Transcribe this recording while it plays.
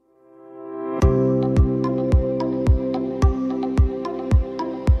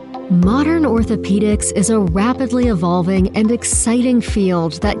Modern orthopedics is a rapidly evolving and exciting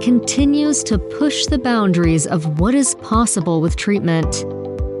field that continues to push the boundaries of what is possible with treatment.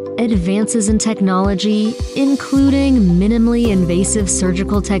 Advances in technology, including minimally invasive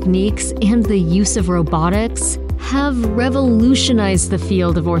surgical techniques and the use of robotics, have revolutionized the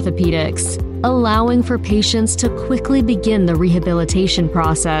field of orthopedics, allowing for patients to quickly begin the rehabilitation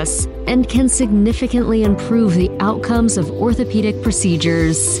process and can significantly improve the outcomes of orthopedic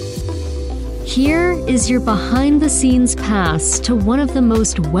procedures. Here is your behind-the-scenes pass to one of the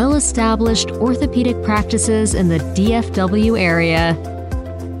most well-established orthopedic practices in the DFW area.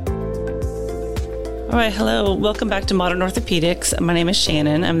 All right, hello. Welcome back to Modern Orthopedics. My name is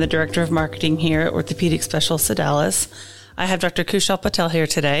Shannon. I'm the Director of Marketing here at Orthopedic Specialists at Dallas. I have Dr. Kushal Patel here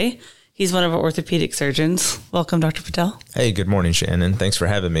today. He's one of our orthopedic surgeons. Welcome, Dr. Patel. Hey, good morning, Shannon. Thanks for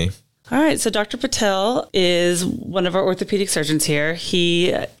having me. All right, so Dr. Patel is one of our orthopedic surgeons here.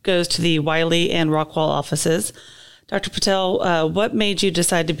 He goes to the Wiley and Rockwall offices. Dr. Patel, what made you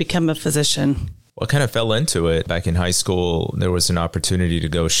decide to become a physician? Well, I kind of fell into it. Back in high school, there was an opportunity to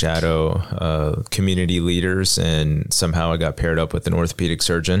go shadow community leaders, and somehow I got paired up with an orthopedic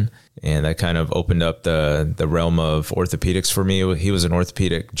surgeon, and that kind of opened up the realm of orthopedics for me. He was an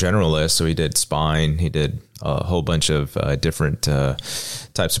orthopedic generalist, so he did spine, he did a whole bunch of different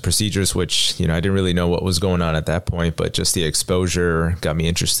types of procedures, which, I didn't really know what was going on at that point, but just the exposure got me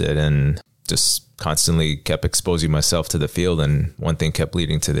interested and just constantly kept exposing myself to the field, and one thing kept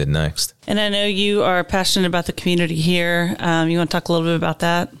leading to the next. And I know you are passionate about the community here. You want to talk a little bit about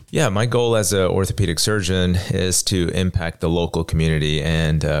that? Yeah, my goal as an orthopedic surgeon is to impact the local community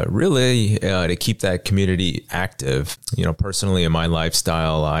and really to keep that community active. Personally in my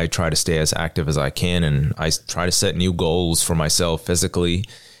lifestyle, I try to stay as active as I can, and I try to set new goals for myself physically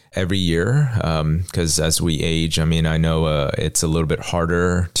every year, because as we age, I know it's a little bit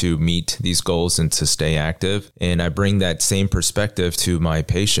harder to meet these goals and to stay active. And I bring that same perspective to my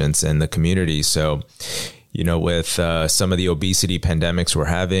patients and the community. So, with some of the obesity pandemics we're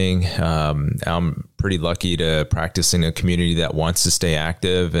having, I'm pretty lucky to practice in a community that wants to stay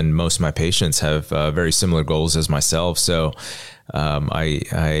active. And most of my patients have very similar goals as myself. So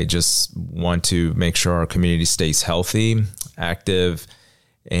I just want to make sure our community stays healthy, active.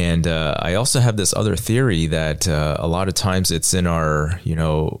 And I also have this other theory that a lot of times it's in our,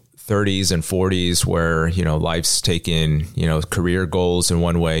 30s and 40s where, life's taken, career goals in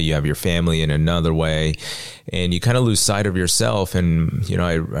one way, you have your family in another way, and you kind of lose sight of yourself. And,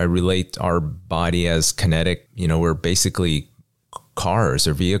 I relate our body as kinetic, we're basically cars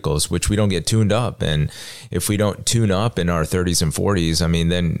or vehicles, which we don't get tuned up. And if we don't tune up in our 30s and 40s,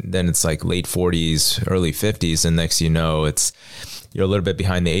 then it's like late 40s, early 50s. And next, you're a little bit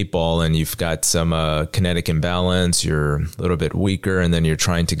behind the 8 ball, and you've got some kinetic imbalance, you're a little bit weaker, and then you're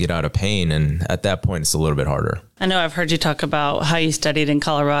trying to get out of pain. And at that point, it's a little bit harder. I know I've heard you talk about how you studied in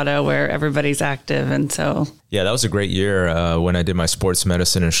Colorado where everybody's active. And so. Yeah, that was a great year when I did my sports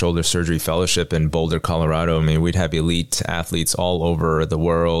medicine and shoulder surgery fellowship in Boulder, Colorado. We'd have elite athletes all over the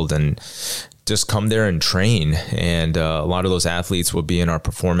world and just come there and train. And a lot of those athletes will be in our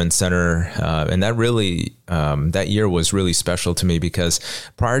performance center. And that really, that year was really special to me because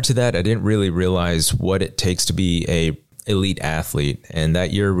prior to that, I didn't really realize what it takes to be a elite athlete. And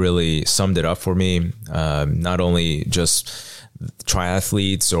that year really summed it up for me. Not only just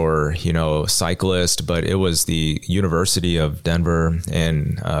triathletes or, cyclists, but it was the University of Denver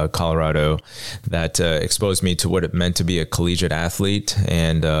and Colorado that exposed me to what it meant to be a collegiate athlete.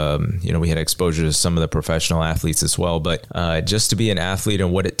 And, we had exposure to some of the professional athletes as well. But just to be an athlete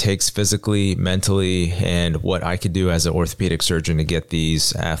and what it takes physically, mentally, and what I could do as an orthopedic surgeon to get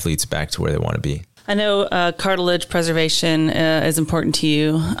these athletes back to where they want to be. I know cartilage preservation is important to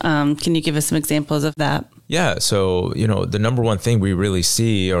you. Can you give us some examples of that? Yeah. So, the number one thing we really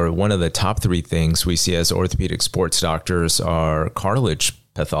see, or one of the top 3 things we see as orthopedic sports doctors, are cartilage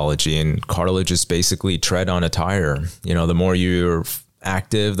pathology. And cartilage is basically tread on a tire. The more you're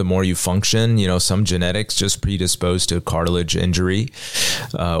active, the more you function. Some genetics just predispose to cartilage injury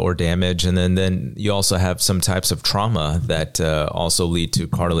or damage. And then you also have some types of trauma that also lead to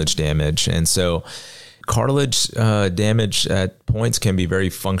cartilage damage. And so cartilage damage at points can be very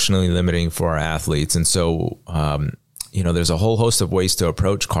functionally limiting for our athletes. And so, there's a whole host of ways to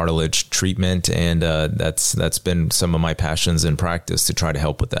approach cartilage treatment. And that's been some of my passions in practice to try to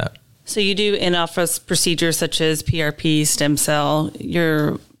help with that. So you do in-office procedures such as PRP, stem cell.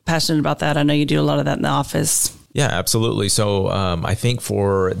 You're passionate about that. I know you do a lot of that in the office. Yeah, absolutely. So I think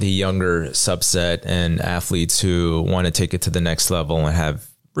for the younger subset and athletes who want to take it to the next level and have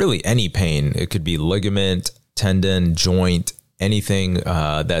really any pain, it could be ligament, tendon, joint, anything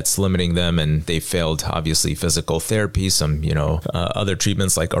that's limiting them, and they failed obviously physical therapy, some other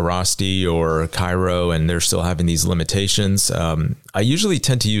treatments like Arasti or Chiro, and they're still having these limitations. I usually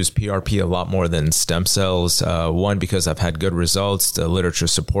tend to use PRP a lot more than stem cells. One, because I've had good results. The literature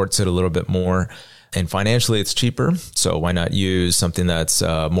supports it a little bit more. And financially, it's cheaper. So why not use something that's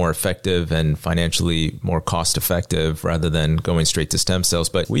more effective and financially more cost effective rather than going straight to stem cells?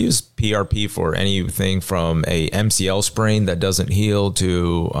 But we use PRP for anything from a MCL sprain that doesn't heal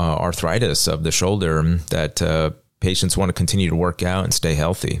to arthritis of the shoulder that patients want to continue to work out and stay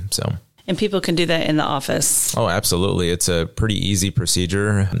healthy. And people can do that in the office. Oh, absolutely. It's a pretty easy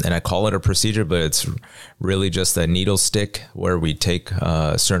procedure. And I call it a procedure, but it's really just a needle stick where we take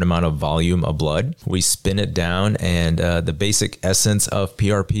a certain amount of volume of blood. We spin it down. And the basic essence of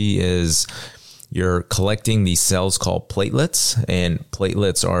PRP is you're collecting these cells called platelets. And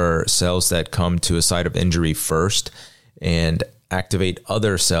platelets are cells that come to a site of injury first and activate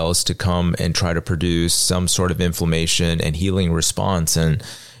other cells to come and try to produce some sort of inflammation and healing response.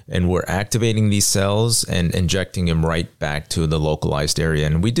 And we're activating these cells and injecting them right back to the localized area.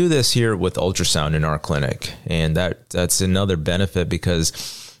 And we do this here with ultrasound in our clinic. And that's another benefit because,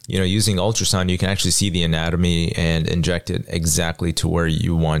 using ultrasound, you can actually see the anatomy and inject it exactly to where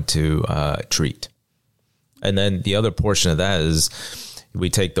you want to treat. And then the other portion of that is we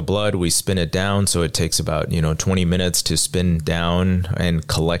take the blood, we spin it down. So it takes about, 20 minutes to spin down and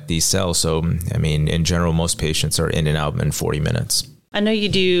collect these cells. So, in general, most patients are in and out in 40 minutes. I know you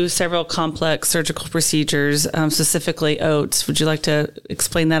do several complex surgical procedures, specifically oats. Would you like to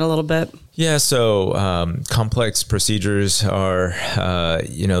explain that a little bit? Yeah, so complex procedures are,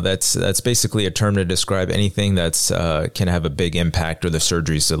 that's basically a term to describe anything that's can have a big impact or the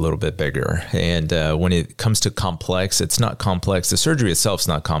surgery is a little bit bigger. And when it comes to complex, it's not complex. The surgery itself is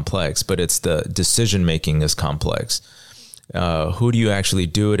not complex, but it's the decision making is complex. Who do you actually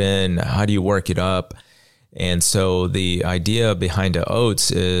do it in? How do you work it up? And so the idea behind the oats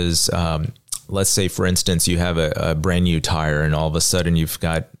is, let's say, for instance, you have a brand new tire and all of a sudden you've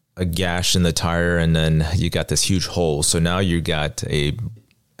got a gash in the tire and then you got this huge hole. So now you got a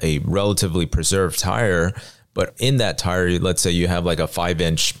relatively preserved tire, but in that tire, let's say you have like a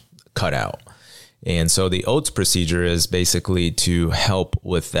 5-inch cutout. And so the oats procedure is basically to help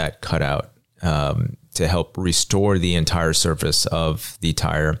with that cutout, to help restore the entire surface of the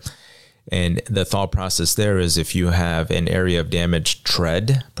tire. And the thought process there is if you have an area of damaged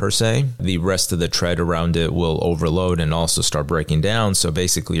tread per se, the rest of the tread around it will overload and also start breaking down. So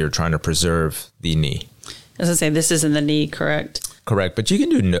basically you're trying to preserve the knee. As I say, this is in the knee, correct? Correct. But you can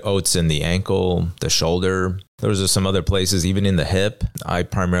do oats in the ankle, the shoulder. Those are some other places, even in the hip. I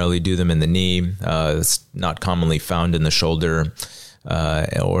primarily do them in the knee. It's not commonly found in the shoulder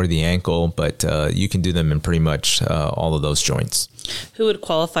or the ankle, but you can do them in pretty much all of those joints. Who would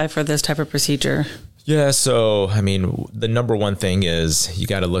qualify for this type of procedure? Yeah, so, the number one thing is you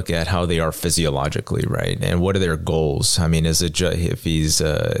got to look at how they are physiologically, right? And what are their goals? Is it if he's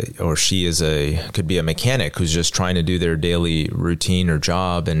or she could be a mechanic who's just trying to do their daily routine or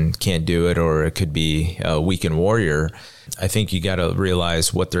job and can't do it, or it could be a weekend warrior. I think you got to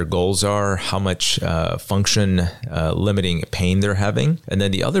realize what their goals are, how much function limiting pain they're having. And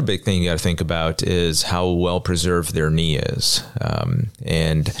then the other big thing you got to think about is how well preserved their knee is.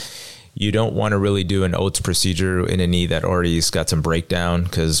 And you don't want to really do an oats procedure in a knee that already's got some breakdown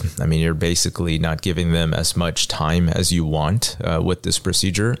because, you're basically not giving them as much time as you want with this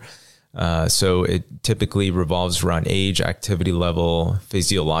procedure. So it typically revolves around age, activity level,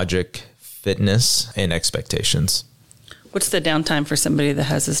 physiologic fitness, and expectations. What's the downtime for somebody that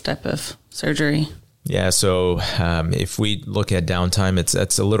has this type of surgery? Yeah, so if we look at downtime,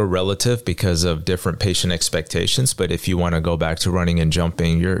 it's a little relative because of different patient expectations. But if you want to go back to running and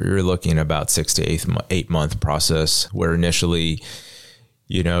jumping, you're looking at about 6 to 8 month process where initially,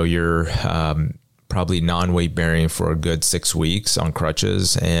 you're probably non-weight bearing for a good 6 weeks on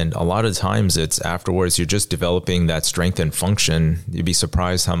crutches. And a lot of times it's afterwards, you're just developing that strength and function. You'd be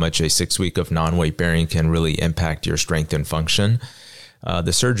surprised how much a 6 week of non-weight bearing can really impact your strength and function.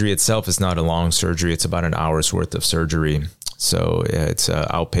 The surgery itself is not a long surgery. It's about an hour's worth of surgery. So it's an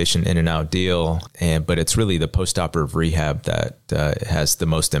outpatient in and out deal. But it's really the postoperative rehab that has the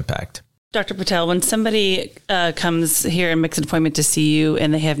most impact. Dr. Patel, when somebody comes here and makes an appointment to see you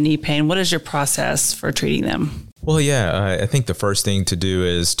and they have knee pain, what is your process for treating them? Well, yeah, I think the first thing to do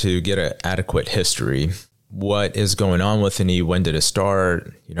is to get an adequate history. What is going on with the knee? When did it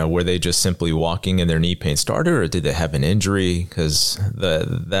start? Were they just simply walking and their knee pain started, or did they have an injury? Because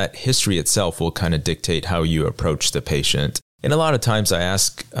that history itself will kind of dictate how you approach the patient. And a lot of times I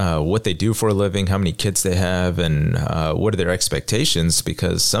ask what they do for a living, how many kids they have, and what are their expectations,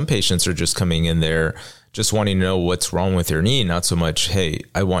 because some patients are just coming in there just wanting to know what's wrong with their knee, not so much, hey,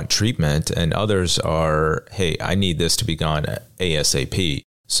 I want treatment, and others are, hey, I need this to be gone ASAP.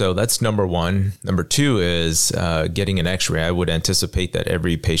 So that's number one. Number two is getting an x-ray. I would anticipate that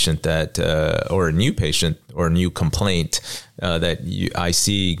every patient that, or a new patient or a new complaint I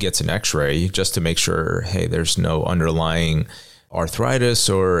see gets an x-ray just to make sure, hey, there's no underlying arthritis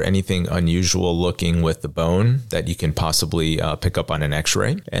or anything unusual looking with the bone that you can possibly pick up on an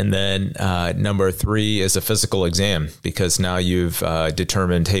x-ray. And then number three is a physical exam, because now you've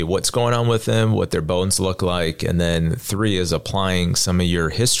determined, hey, what's going on with them, what their bones look like. And then three is applying some of your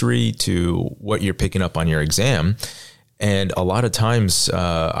history to what you're picking up on your exam. And a lot of times,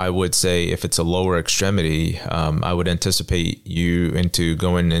 I would say if it's a lower extremity, I would anticipate you into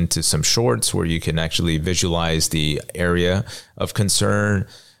going into some shorts where you can actually visualize the area of concern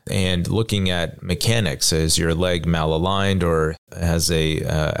and looking at mechanics. Is your leg malaligned or has a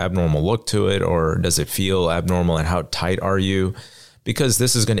abnormal look to it, or does it feel abnormal, and how tight are you? Because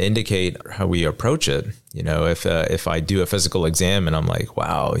this is going to indicate how we approach it. You know, if I do a physical exam and I'm like,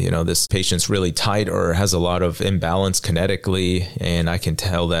 wow, you know, this patient's really tight or has a lot of imbalance kinetically, and I can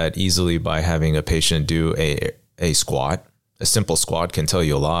tell that easily by having a patient do a squat. A simple squat can tell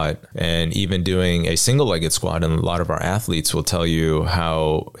you a lot. And even doing a single-legged squat, and a lot of our athletes will tell you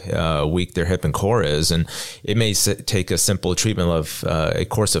how weak their hip and core is. And it may take a simple treatment of a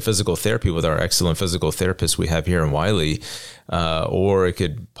course of physical therapy with our excellent physical therapists we have here in Wiley, or it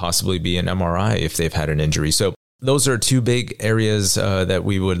could possibly be an MRI if they've had an injury. So those are two big areas that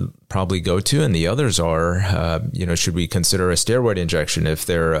we would probably go to. And the others are, should we consider a steroid injection if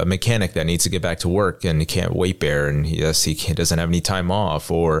they're a mechanic that needs to get back to work and he can't weight bear and he doesn't have any time off?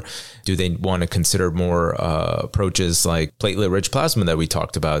 Or do they want to consider more approaches like platelet-rich plasma that we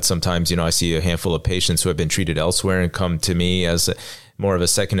talked about? Sometimes, I see a handful of patients who have been treated elsewhere and come to me as more of a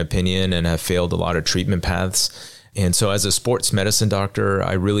second opinion and have failed a lot of treatment paths. And so as a sports medicine doctor,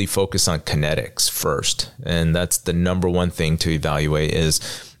 I really focus on kinetics first. And that's the number one thing to evaluate, is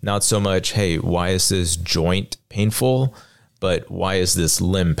not so much, hey, why is this joint painful, but why is this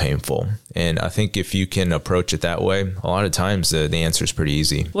limb painful? And I think if you can approach it that way, a lot of times the answer is pretty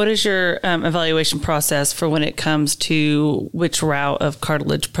easy. What is your evaluation process for when it comes to which route of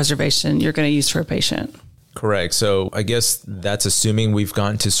cartilage preservation you're going to use for a patient? Correct. So I guess that's assuming we've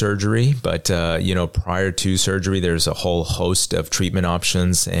gone to surgery, but, prior to surgery, there's a whole host of treatment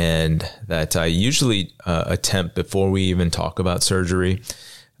options, and that I usually attempt before we even talk about surgery.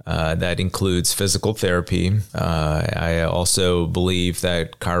 That includes physical therapy. I also believe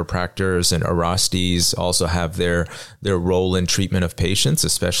that chiropractors and orostes also have their role in treatment of patients,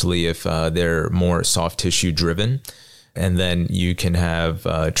 especially if they're more soft tissue driven. And then you can have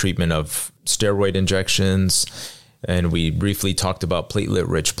treatment of steroid injections. And we briefly talked about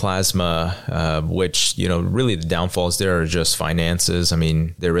platelet-rich plasma, which, really the downfalls there are just finances. I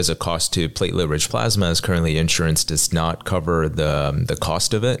mean, there is a cost to platelet-rich plasma, as currently insurance does not cover the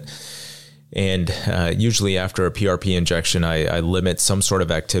cost of it. And usually after a PRP injection, I limit some sort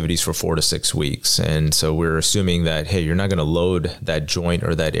of activities for 4 to 6 weeks. And so we're assuming that, hey, you're not going to load that joint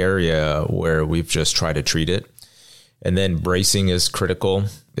or that area where we've just tried to treat it. And then bracing is critical.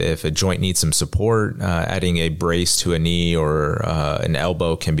 If a joint needs some support, adding a brace to a knee or an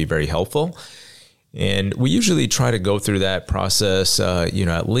elbow can be very helpful. And we usually try to go through that process,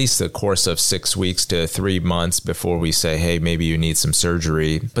 at least the course of 6 weeks to 3 months before we say, hey, maybe you need some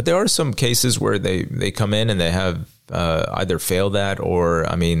surgery. But there are some cases where they come in and they have either failed that, or,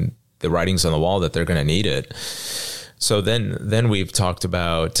 the writing's on the wall that they're going to need it. So then we've talked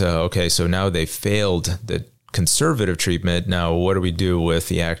about, okay, so now they failed the conservative treatment. Now, what do we do with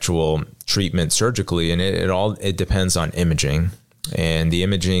the actual treatment surgically? And it depends on imaging, and the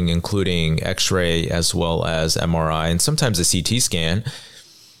imaging including X-ray as well as MRI and sometimes a CT scan,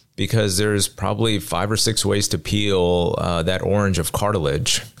 because there's probably 5 or 6 ways to peel that orange of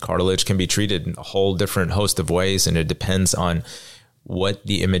cartilage. Cartilage can be treated in a whole different host of ways, and it depends on what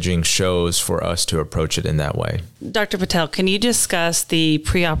the imaging shows for us to approach it in that way. Dr. Patel, can you discuss the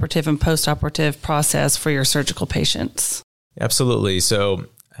preoperative and postoperative process for your surgical patients? Absolutely. So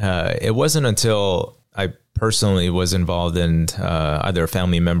it wasn't until I personally was involved in either a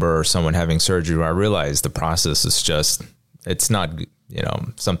family member or someone having surgery where I realized the process is it's not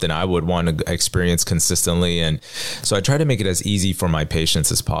something I would want to experience consistently. And so I try to make it as easy for my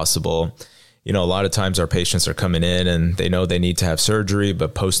patients as possible. a lot of times our patients are coming in and they know they need to have surgery,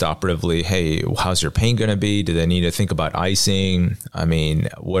 but post-operatively, hey, how's your pain going to be? Do they need to think about icing? I mean,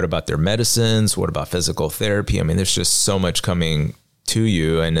 what about their medicines? What about physical therapy? I mean, there's just so much coming to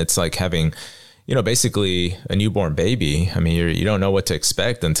you, and it's like having, basically a newborn baby. I mean, you don't know what to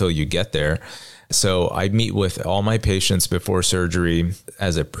expect until you get there. So I meet with all my patients before surgery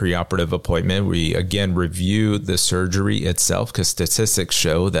as a preoperative appointment. We, again, review the surgery itself, because statistics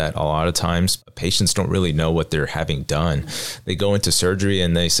show that a lot of times patients don't really know what they're having done. They go into surgery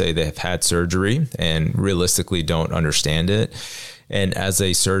and they say they have had surgery and realistically don't understand it. And as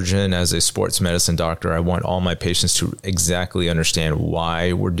a surgeon, as a sports medicine doctor, I want all my patients to exactly understand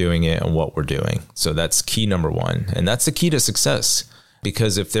why we're doing it and what we're doing. So that's key number one. And that's the key to success.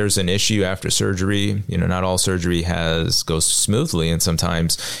 Because if there's an issue after surgery, not all surgery goes smoothly. And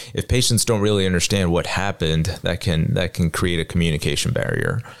sometimes if patients don't really understand what happened, that can create a communication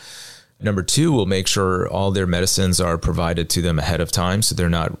barrier. Number two, we'll make sure all their medicines are provided to them ahead of time, so they're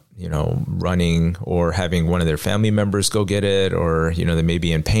not, running or having one of their family members go get it, or, they may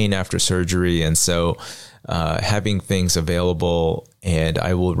be in pain after surgery. And so having things available, and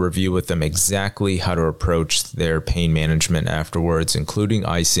I will review with them exactly how to approach their pain management afterwards, including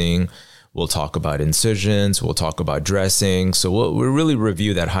icing. We'll talk about incisions. We'll talk about dressing. So we'll really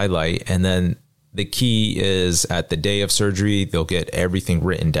review that highlight. And then the key is at the day of surgery, they'll get everything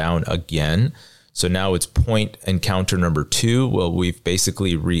written down again. So now it's point encounter number 2. Well, we've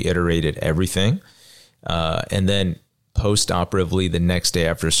basically reiterated everything. And then post-operatively, the next day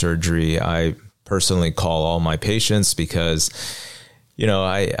after surgery, I personally call all my patients because,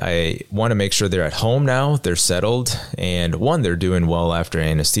 I want to make sure they're at home now, they're settled, and one, they're doing well after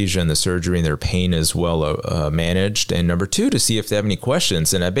anesthesia and the surgery, and their pain is well managed. And number 2, to see if they have any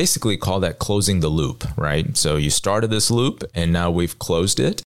questions. And I basically call that closing the loop, right? So you started this loop and now we've closed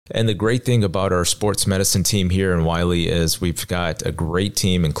it. And the great thing about our sports medicine team here in Wiley is we've got a great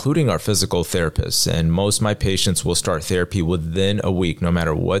team, including our physical therapists. And most of my patients will start therapy within a week, no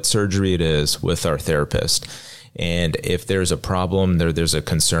matter what surgery it is, with our therapist. And if there's a problem, there's a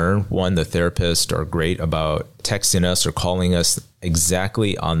concern, one, the therapists are great about texting us or calling us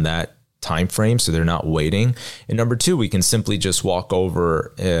exactly on that time frame, so they're not waiting. And number 2, we can simply just walk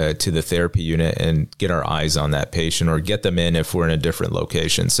over to the therapy unit and get our eyes on that patient, or get them in if we're in a different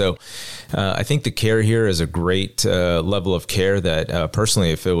location. So I think the care here is a great level of care that personally,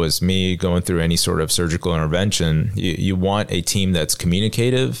 if it was me going through any sort of surgical intervention, you want a team that's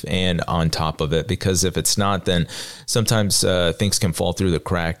communicative and on top of it, because if it's not, then sometimes things can fall through the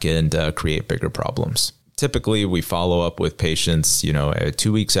crack and create bigger problems. Typically, we follow up with patients,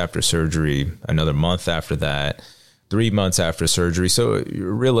 2 weeks after surgery, another month after that, 3 months after surgery. So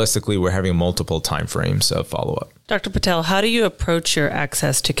realistically, we're having multiple timeframes of follow-up. Dr. Patel, how do you approach your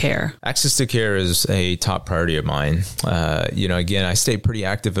access to care? Access to care is a top priority of mine. Again, I stay pretty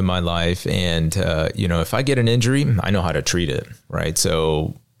active in my life, and, if I get an injury, I know how to treat it, right?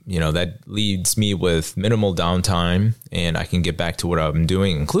 So that leaves me with minimal downtime, and I can get back to what I'm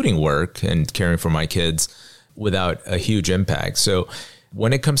doing, including work and caring for my kids, without a huge impact. So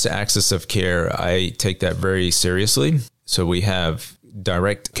when it comes to access of care, I take that very seriously. So we have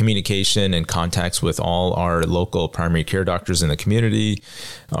direct communication and contacts with all our local primary care doctors in the community,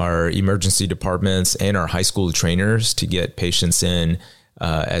 our emergency departments, and our high school trainers to get patients in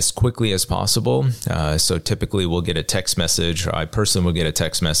as quickly as possible. So typically we'll get a text message, or I personally will get a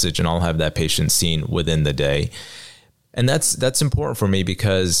text message, and I'll have that patient seen within the day. And that's important for me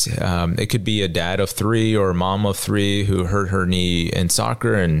because it could be a dad of 3 or a mom of 3 who hurt her knee in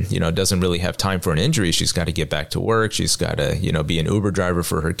soccer and, doesn't really have time for an injury. She's got to get back to work. She's got to, be an Uber driver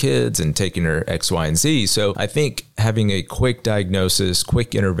for her kids and taking her X, Y, and Z. So I think having a quick diagnosis,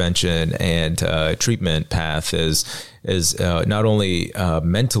 quick intervention, and treatment path is not only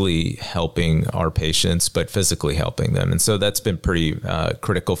mentally helping our patients, but physically helping them. And so that's been pretty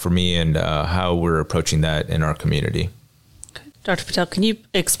critical for me and how we're approaching that in our community. Dr. Patel, can you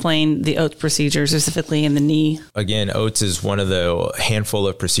explain the Oates procedure, specifically in the knee? Again, Oates is one of the handful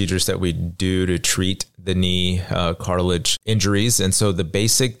of procedures that we do to treat the knee cartilage injuries. And so the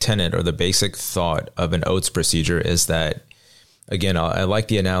basic tenet, or the basic thought of an Oates procedure, is that, again, I like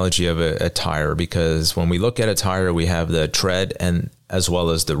the analogy of a tire, because when we look at a tire, we have the tread and as well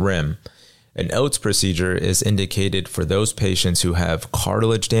as the rim. An Oates procedure is indicated for those patients who have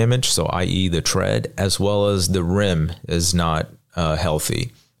cartilage damage, so i.e. the tread, as well as the rim is not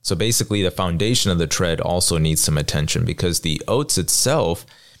healthy. So basically the foundation of the tread also needs some attention, because the Oates itself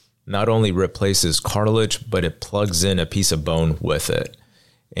not only replaces cartilage, but it plugs in a piece of bone with it.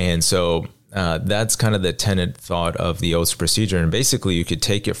 And so that's kind of the tenet thought of the oats procedure. And basically you could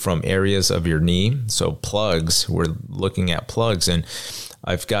take it from areas of your knee. So plugs, we're looking at plugs, and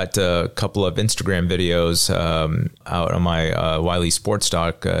I've got a couple of Instagram videos out on my Wiley Sports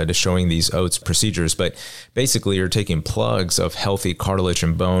Doc to showing these oats procedures. But basically you're taking plugs of healthy cartilage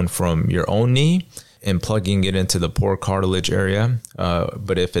and bone from your own knee and plugging it into the poor cartilage area.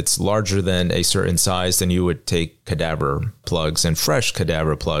 But if it's larger than a certain size, then you would take cadaver plugs and fresh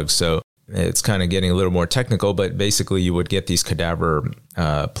cadaver plugs. So it's kind of getting a little more technical, but basically you would get these cadaver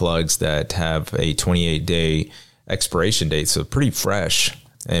plugs that have a 28-day expiration date, so pretty fresh,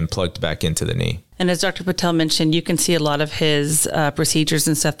 and plugged back into the knee. And as Dr. Patel mentioned, you can see a lot of his procedures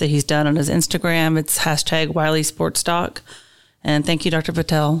and stuff that he's done on his Instagram. It's #WileySportsDoc. And thank you, Dr.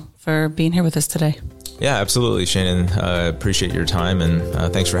 Patel, for being here with us today. Yeah, absolutely, Shannon. Appreciate your time,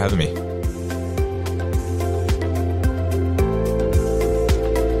 and thanks for having me.